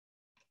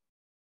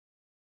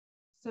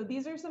So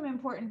these are some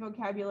important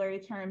vocabulary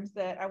terms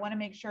that I want to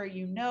make sure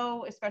you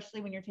know,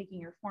 especially when you're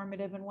taking your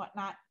formative and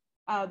whatnot.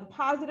 The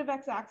positive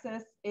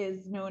x-axis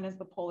is known as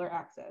the polar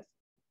axis.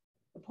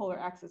 The polar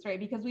axis, right?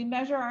 Because we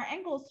measure our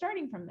angles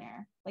starting from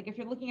there. Like if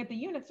you're looking at the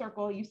unit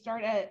circle, you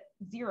start at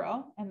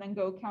 0 and then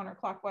go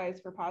counterclockwise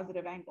for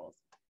positive angles.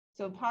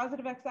 So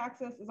positive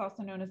x-axis is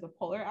also known as the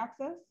polar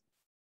axis,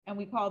 and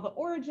we call the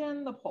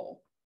origin the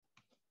pole.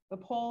 The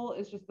pole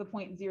is just the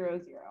point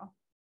 0, 0.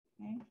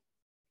 Okay.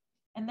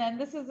 And then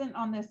this isn't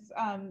on this,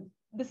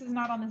 this is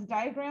not on this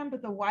diagram,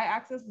 but the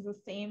y-axis is the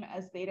same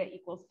as theta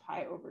equals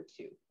pi over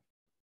 2.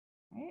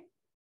 Right?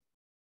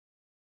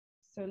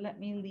 So let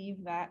me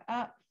leave that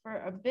up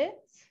for a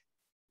bit.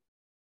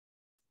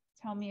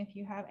 Tell me if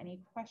you have any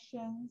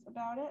questions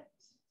about it.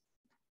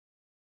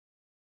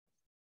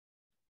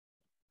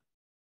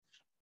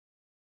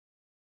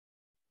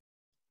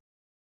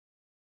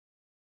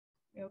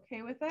 You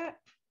okay with that?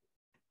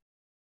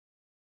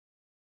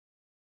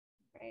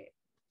 Great.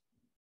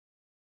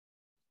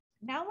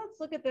 Now let's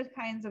look at the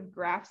kinds of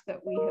graphs that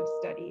we have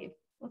studied.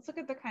 Let's look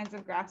at the kinds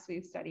of graphs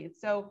we've studied.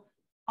 So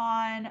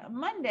on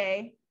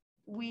Monday,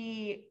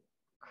 we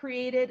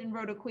created and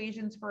wrote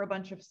equations for a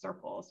bunch of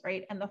circles,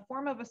 right? And the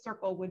form of a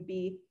circle would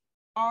be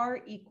r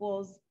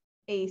equals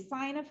a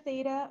sine of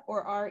theta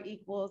or r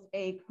equals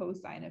a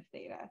cosine of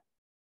theta,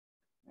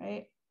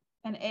 right?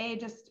 And a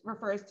just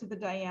refers to the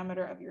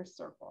diameter of your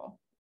circle,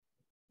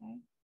 okay?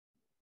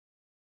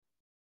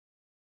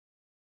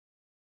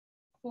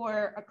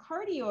 For a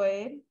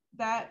cardioid,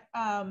 that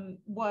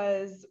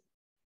was,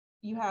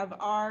 you have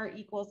r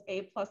equals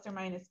a plus or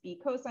minus b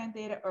cosine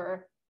theta,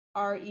 or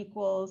r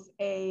equals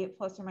a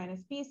plus or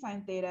minus b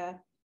sine theta.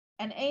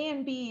 And a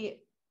and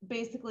b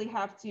basically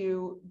have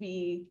to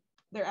be,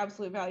 their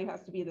absolute value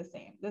has to be the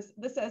same. This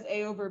says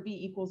a over b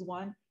equals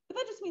 1, but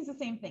that just means the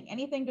same thing.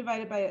 Anything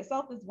divided by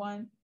itself is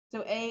 1.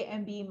 So a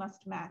and b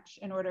must match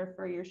in order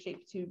for your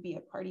shape to be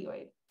a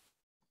cardioid.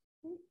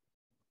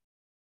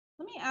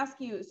 Let me ask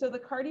you, so the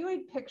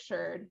cardioid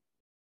pictured,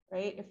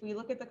 right? If we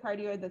look at the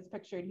cardioid that's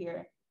pictured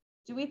here,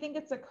 do we think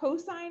it's a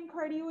cosine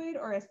cardioid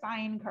or a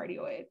sine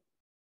cardioid?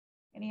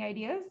 Any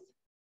ideas?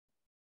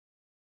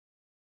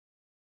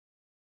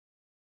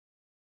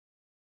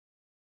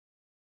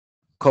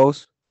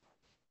 Cos.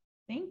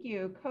 Thank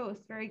you, cos,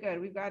 very good.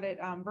 We've got it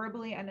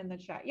verbally and in the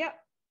chat. Yep,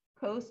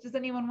 cos. Does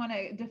anyone want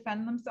to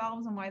defend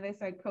themselves and why they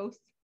said cos?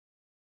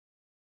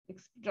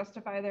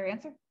 Justify their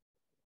answer?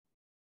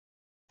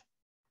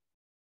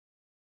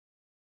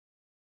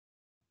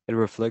 It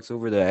reflects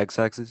over the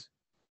x-axis.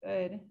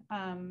 Good.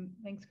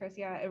 Thanks, Chris.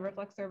 Yeah, it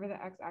reflects over the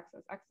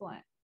x-axis.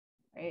 Excellent.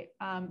 Right.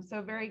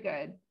 So very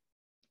good.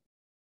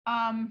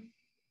 All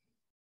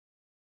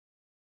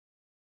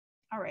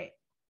right.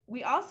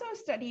 We also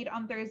studied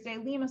on Thursday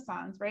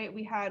limacons, right?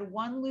 We had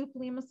one loop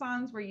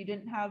limacons where you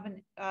didn't have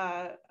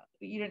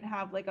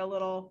like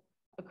a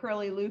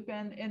curly loop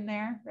in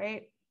there,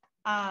 right?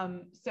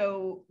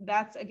 So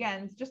that's,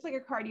 again, just like a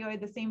cardioid,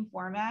 the same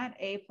format,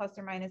 a plus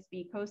or minus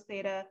b cos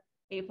theta,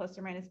 a plus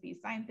or minus b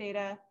sine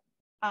theta.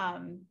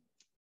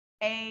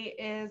 A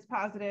is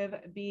positive,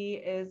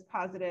 B is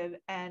positive,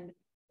 and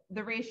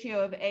the ratio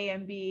of A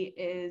and B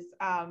is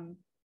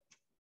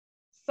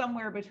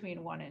somewhere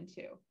between 1 and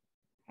 2.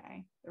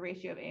 Okay, the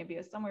ratio of A and B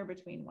is somewhere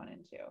between 1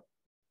 and 2. Okay.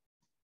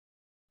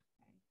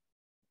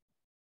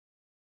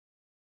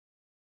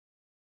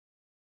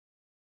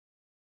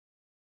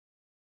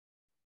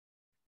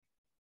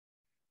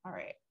 All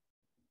right.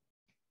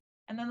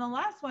 And then the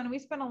last one, we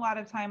spent a lot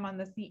of time on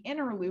this, the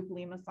inner loop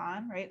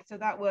limacon, right? So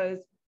that was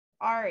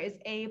R is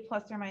A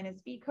plus or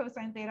minus B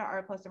cosine theta,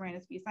 R plus or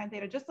minus B sine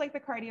theta, just like the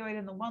cardioid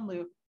in the one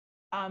loop,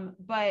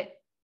 but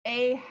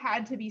A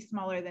had to be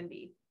smaller than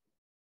B.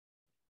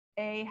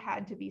 A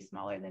had to be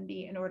smaller than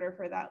B in order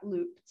for that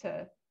loop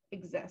to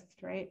exist,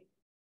 right?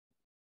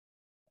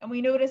 And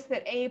we noticed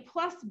that A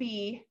plus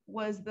B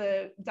was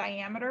the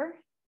diameter,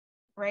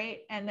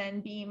 right? And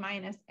then B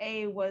minus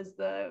A was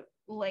the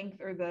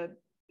length, or the,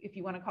 if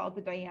you want to call it,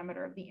 the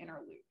diameter of the inner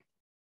loop.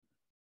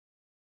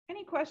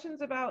 Any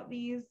questions about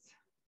these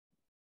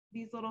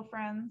little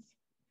friends?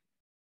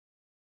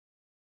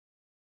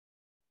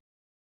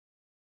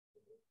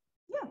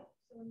 Yeah.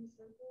 So in the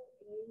circle,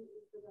 A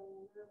is the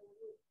diameter.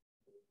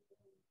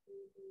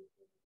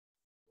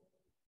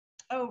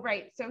 Oh,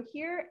 right. So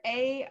here,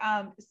 A,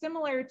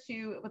 similar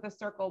to with a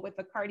circle with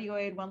the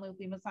cardioid, one loop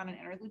limacon, and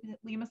inner loop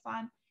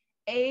limacon,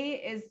 A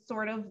is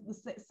sort of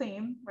the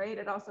same, right?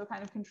 It also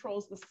kind of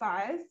controls the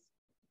size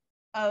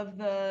of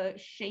the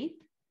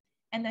shape,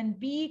 and then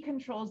B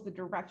controls the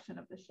direction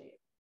of the shape.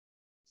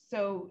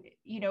 So,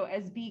 you know,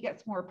 as B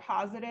gets more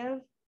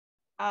positive,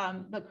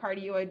 the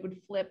cardioid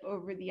would flip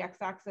over the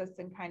x-axis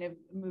and kind of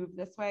move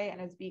this way. And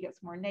as B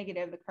gets more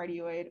negative, the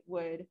cardioid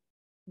would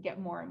get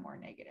more and more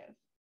negative.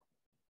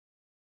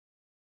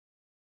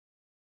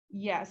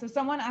 Yeah, so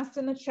someone asked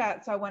in the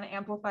chat, so I want to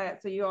amplify it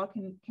so you all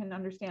can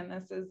understand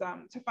this, is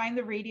to find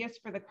the radius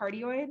for the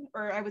cardioid,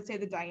 or I would say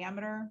the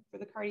diameter for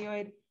the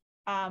cardioid,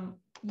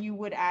 you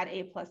would add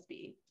A plus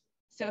B.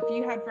 So if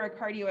you had for a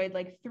cardioid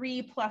like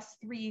 3 plus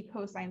 3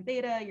 cosine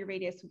theta, your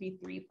radius would be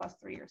 3 plus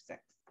 3 or 6.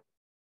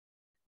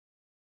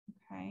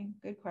 Okay,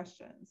 good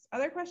questions.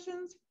 Other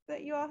questions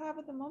that you all have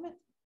at the moment?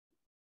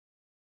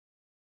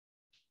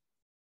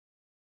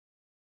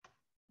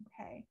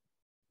 Okay,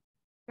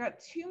 got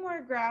 2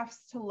 more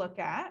graphs to look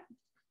at.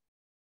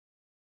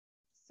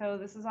 So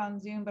this is on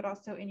Zoom, but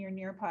also in your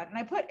Nearpod. And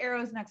I put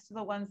arrows next to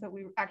the ones that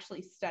we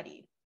actually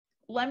studied.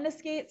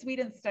 Lemniscates, we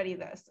didn't study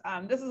this.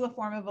 This is a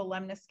form of a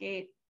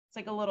lemniscate. It's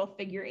like a little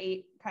figure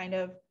 8 kind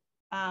of.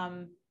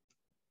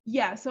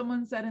 Yeah,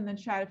 someone said in the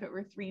chat if it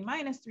were 3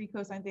 minus 3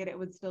 cosine theta, it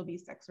would still be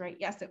 6, right?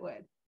 Yes, it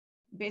would.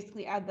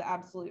 Basically add the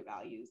absolute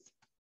values.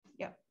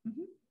 Yep.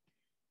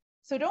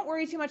 So don't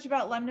worry too much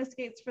about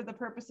lemniscates for the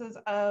purposes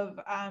of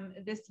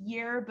this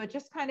year, but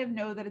just kind of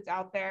know that it's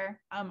out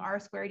there. R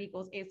squared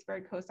equals a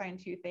squared cosine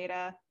 2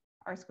 theta.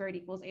 R squared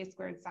equals a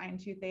squared sine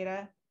 2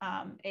 theta.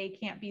 A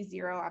can't be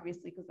 0,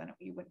 obviously, because then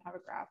you wouldn't have a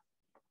graph.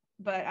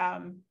 But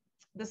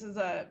this is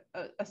a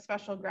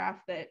special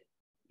graph that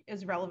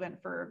is relevant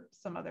for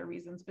some other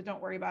reasons, but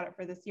don't worry about it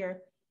for this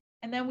year.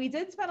 And then we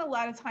did spend a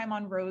lot of time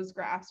on rows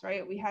graphs,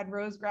 right? We had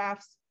rows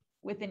graphs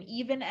with an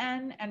even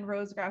n and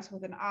rows graphs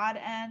with an odd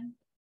n.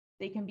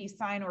 They can be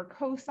sine or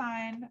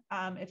cosine.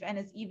 If n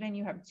is even,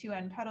 you have 2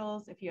 n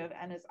petals. If you have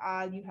n is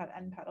odd, you have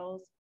n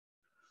petals.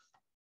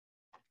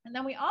 And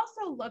then we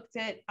also looked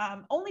at,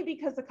 only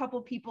because a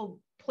couple people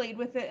played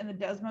with it in the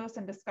Desmos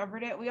and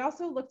discovered it, we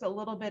also looked a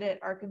little bit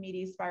at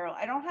Archimedes spiral.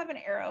 I don't have an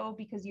arrow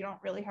because you don't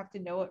really have to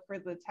know it for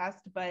the test,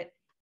 but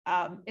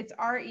it's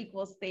R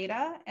equals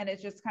theta, and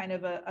it's just kind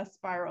of a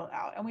spiral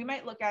out. And we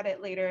might look at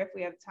it later if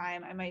we have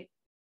time. I might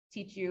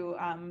teach you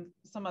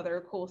some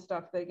other cool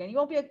stuff that, again, you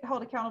won't be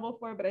held accountable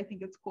for, but I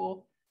think it's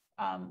cool.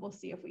 We'll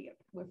see if we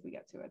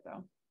get to it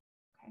though.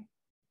 Okay.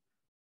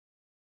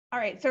 All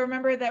right, so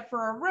remember that for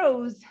our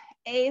rows,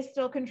 A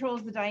still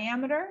controls the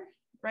diameter,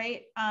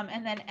 right?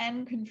 And then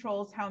N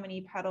controls how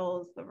many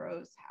petals the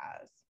rose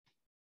has.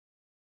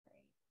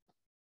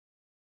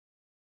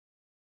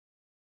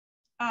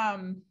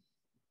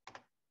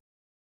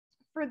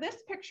 For this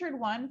pictured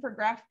one, for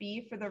graph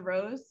B, for the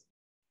rows,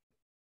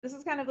 this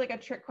is kind of like a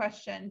trick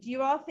question. Do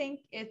you all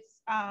think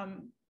it's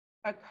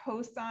a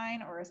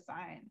cosine or a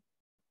sine?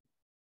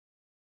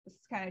 This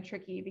is kind of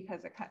tricky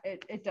because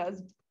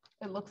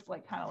it looks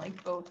like kind of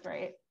like both,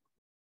 right?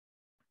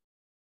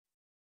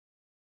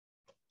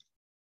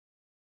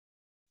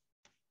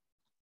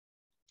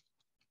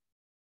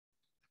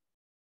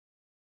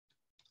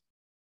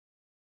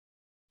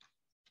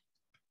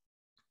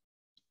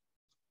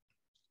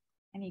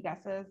 Any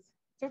guesses?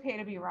 It's okay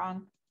to be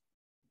wrong.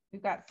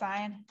 We've got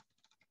sine.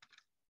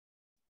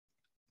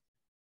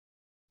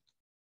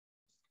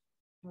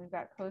 We've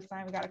got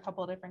cosine. We got a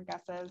couple of different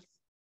guesses.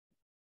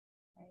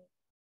 Right.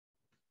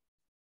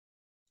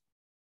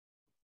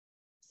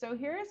 So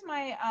here's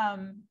my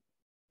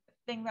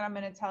thing that I'm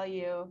going to tell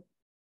you. I'm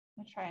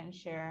going to try and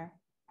share,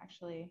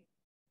 actually.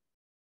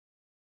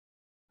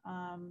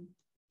 I'm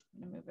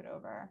going to move it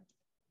over.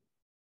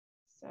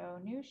 So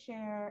new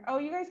share. Oh,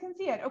 you guys can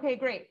see it. Okay,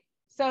 great.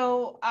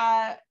 So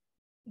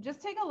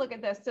just take a look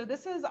at this. So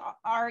this is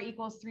R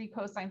equals 3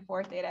 cosine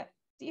 4 theta.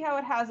 See how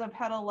it has a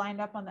petal lined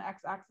up on the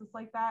x-axis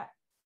like that,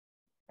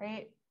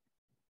 right?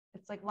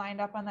 It's like lined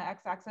up on the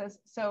x-axis.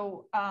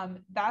 So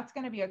that's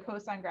going to be a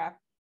cosine graph.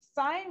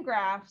 Sine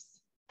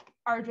graphs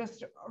are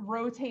just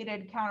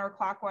rotated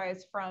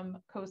counterclockwise from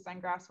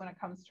cosine graphs when it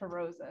comes to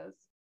roses.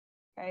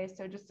 Okay,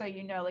 so just so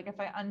you know, like if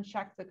I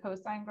uncheck the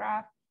cosine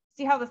graph,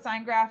 see how the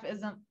sine graph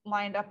isn't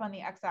lined up on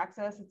the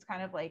x-axis? It's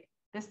kind of like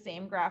the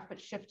same graph, but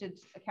shifted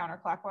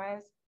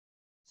counterclockwise.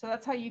 So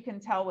that's how you can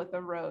tell with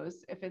the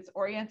rows. If it's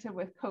oriented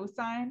with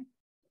cosine,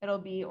 it'll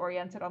be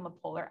oriented on the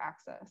polar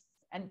axis.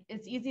 And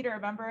it's easy to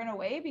remember in a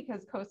way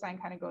because cosine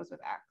kind of goes with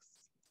x.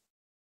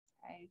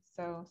 Okay,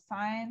 so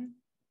sine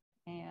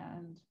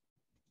and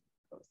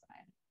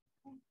cosine.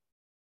 Okay.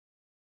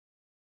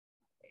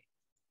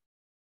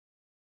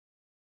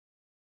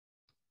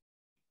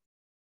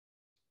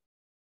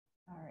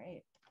 All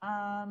right,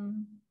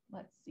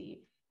 let's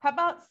see. How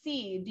about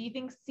C? Do you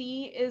think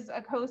C is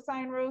a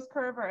cosine rose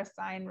curve or a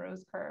sine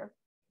rose curve?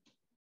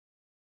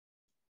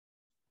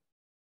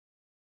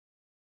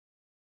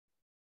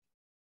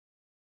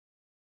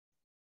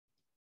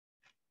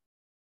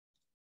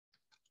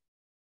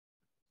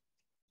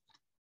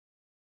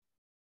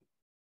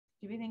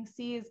 Do we think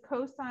C is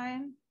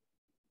cosine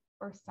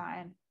or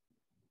sine?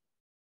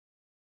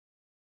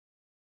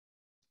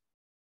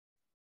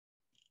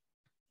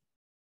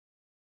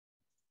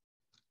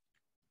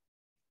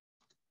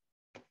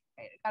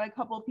 Right, I got a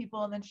couple of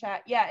people in the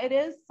chat. Yeah, it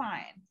is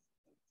sine,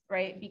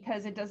 right?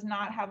 Because it does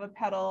not have a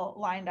petal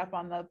lined up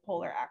on the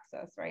polar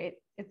axis, right?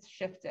 It's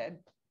shifted,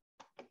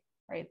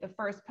 right? The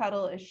first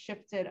petal is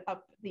shifted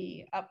up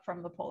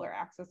from the polar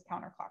axis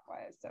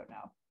counterclockwise, so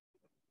no.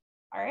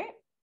 All right.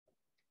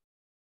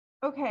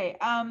 Okay,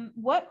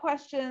 what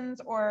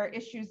questions or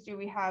issues do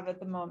we have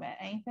at the moment?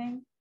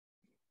 Anything?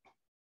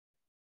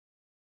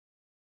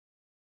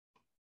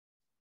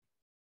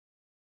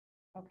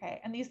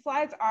 Okay, and these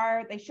slides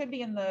are, they should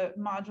be in the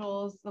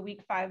modules, the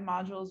week 5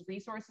 modules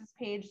resources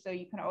page, so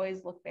you can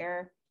always look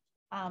there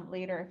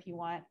later if you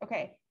want.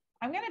 Okay,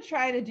 I'm gonna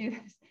try to do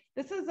this.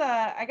 This is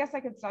I guess I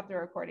could stop the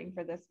recording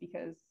for this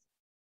because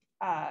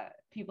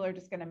people are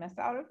just gonna miss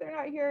out if they're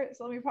not here.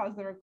 So let me pause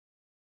the recording.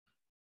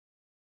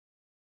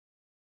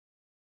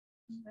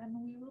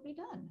 Then we will be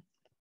done.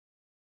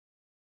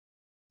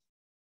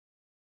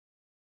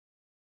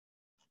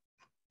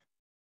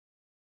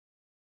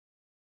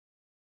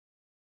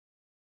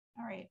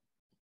 All right.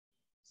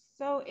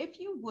 So if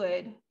you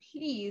would,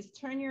 please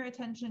turn your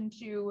attention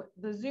to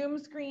the Zoom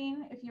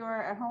screen if you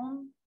are at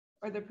home,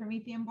 or the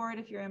Promethean board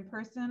if you're in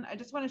person. I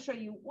just want to show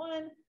you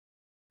one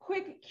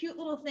quick, cute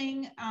little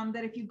thing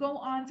that if you go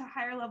on to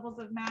higher levels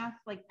of math,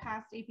 like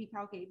past AP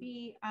Calc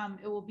AB,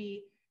 it will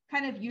be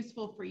kind of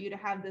useful for you to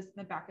have this in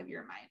the back of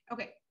your mind.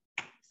 Okay,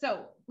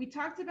 so we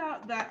talked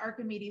about that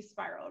Archimedes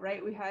spiral,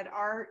 right? We had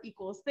R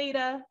equals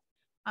theta.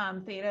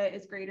 Theta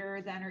is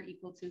greater than or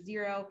equal to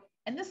 0.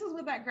 And this is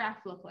what that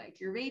graph looked like.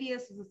 Your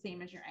radius is the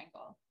same as your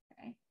angle,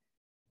 okay?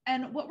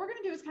 And what we're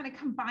gonna do is kind of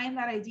combine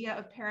that idea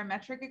of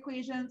parametric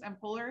equations and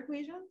polar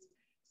equations.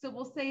 So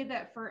we'll say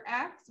that for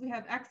x, we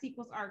have x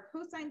equals r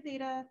cosine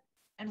theta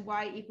and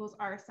y equals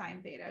r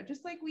sine theta,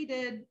 just like we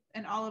did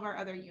in all of our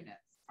other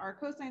units, r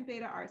cosine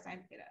theta, r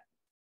sine theta,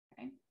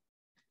 okay?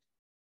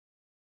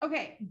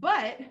 Okay,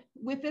 but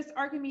with this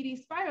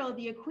Archimedes spiral,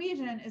 the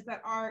equation is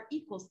that r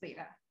equals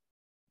theta,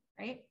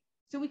 right?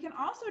 So we can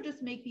also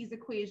just make these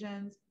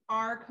equations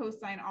r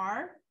cosine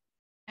r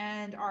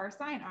and r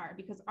sine r,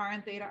 because r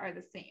and theta are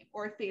the same,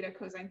 or theta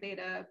cosine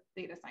theta,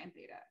 theta sine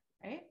theta,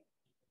 right?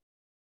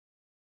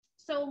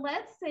 So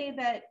let's say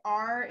that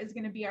r is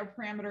going to be our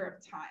parameter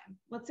of time.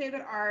 Let's say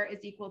that r is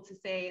equal to,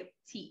 say,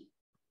 t,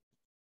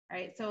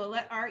 right? So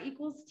let r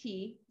equals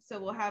t. So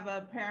we'll have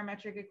a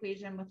parametric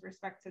equation with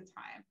respect to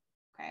time,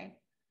 okay?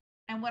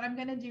 And what I'm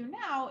going to do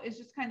now is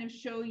just kind of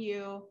show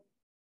you,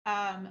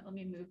 let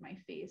me move my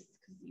face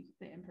because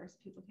the in-person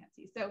people can't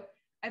see. So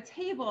a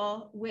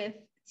table with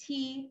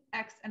t,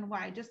 x, and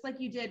y, just like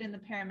you did in the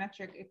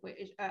parametric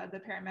equation, the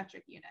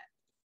parametric unit.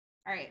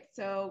 All right,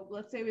 so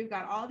let's say we've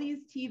got all these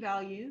t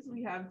values.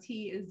 We have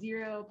t is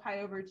 0, pi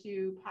over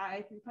 2,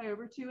 pi, 3 pi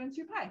over 2, and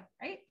 2 pi,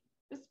 right?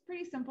 Just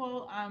pretty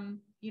simple,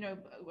 you know,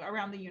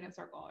 around the unit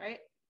circle, right?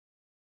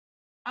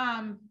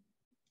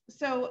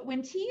 So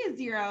when t is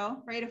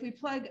 0, right, if we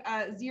plug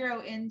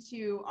 0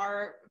 into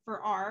r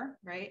for r,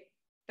 right,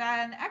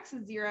 then x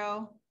is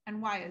 0 and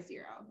y is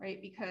 0,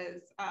 right?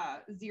 Because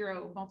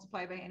 0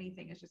 multiplied by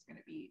anything is just going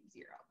to be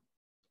 0.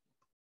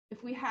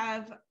 If we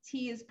have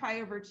t is pi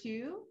over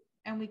 2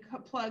 and we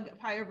plug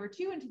pi over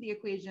 2 into the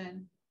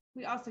equation,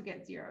 we also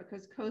get 0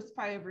 because cos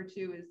pi over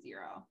 2 is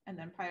 0. And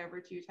then pi over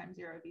 2 times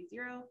 0 would be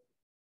 0.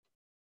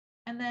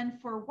 And then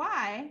for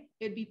y,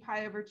 it'd be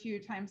pi over 2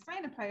 times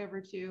sine of pi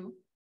over 2.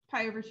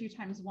 Pi over 2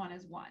 times 1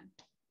 is 1.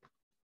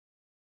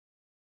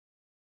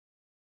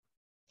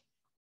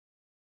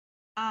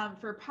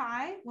 For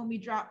pi, when we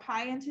drop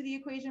pi into the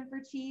equation for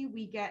t,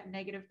 we get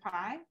negative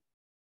pi.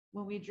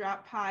 When we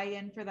drop pi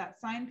in for that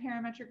sine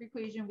parametric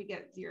equation, we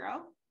get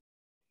 0.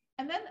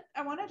 And then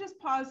I want to just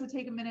pause to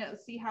take a minute and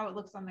see how it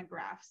looks on the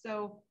graph.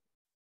 So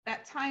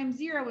that time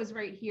 0 is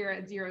right here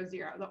at 0,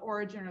 0, the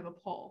origin or the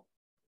pole.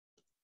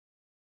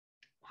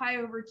 Pi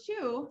over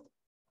 2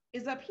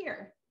 is up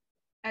here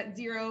at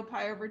 0,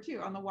 pi over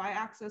 2 on the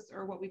y-axis,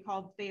 or what we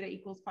call theta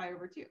equals pi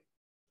over 2,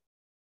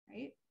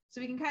 right? So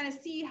we can kind of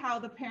see how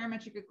the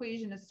parametric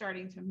equation is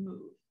starting to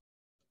move,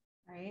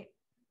 right?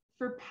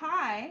 For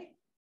pi,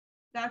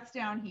 that's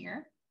down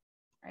here,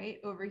 right,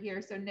 over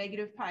here. So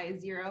negative pi is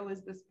 0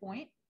 is this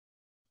point.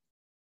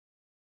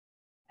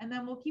 And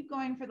then we'll keep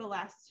going for the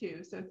last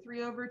two. So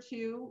 3 over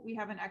 2, we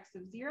have an x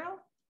of 0.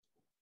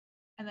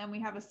 And then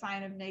we have a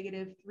sine of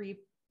negative 3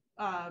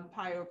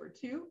 pi over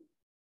 2.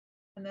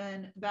 And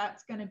then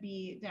that's going to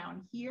be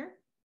down here,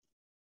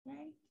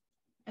 okay?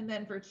 And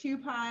then for 2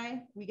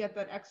 pi, we get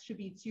that x should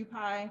be 2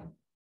 pi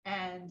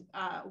and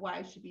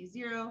y should be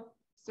 0.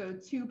 So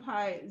 2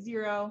 pi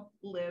 0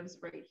 lives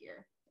right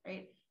here,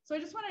 right? So I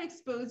just want to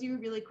expose you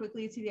really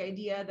quickly to the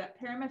idea that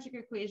parametric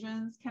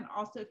equations can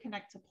also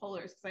connect to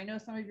polars, because I know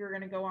some of you are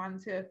going to go on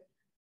to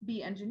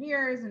be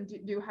engineers and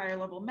do higher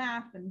level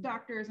math and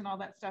doctors and all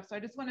that stuff. So I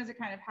just wanted to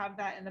kind of have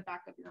that in the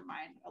back of your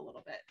mind a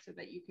little bit so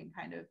that you can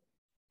kind of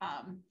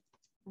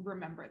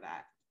remember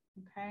that,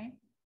 okay?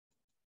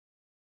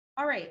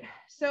 All right,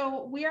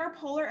 so we are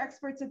polar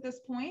experts at this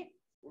point,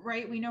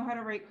 right? We know how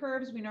to write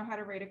curves, we know how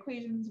to write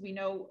equations, we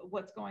know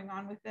what's going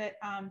on with it.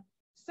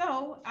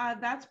 So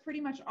that's pretty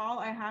much all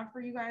I have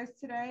for you guys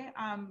today.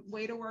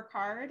 Way to work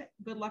hard.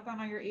 Good luck on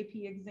all your AP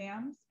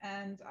exams,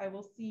 and I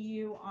will see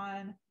you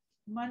on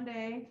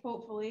Monday,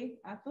 hopefully,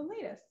 at the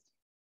latest.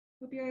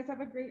 Hope you guys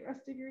have a great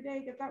rest of your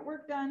day. Get that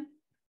work done.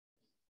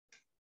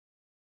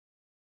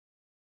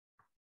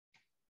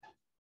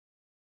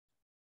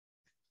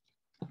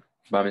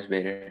 Bye, Ms.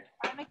 Bader.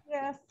 Bye,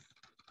 Matthias.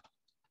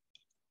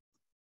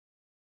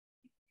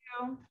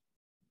 Thank you.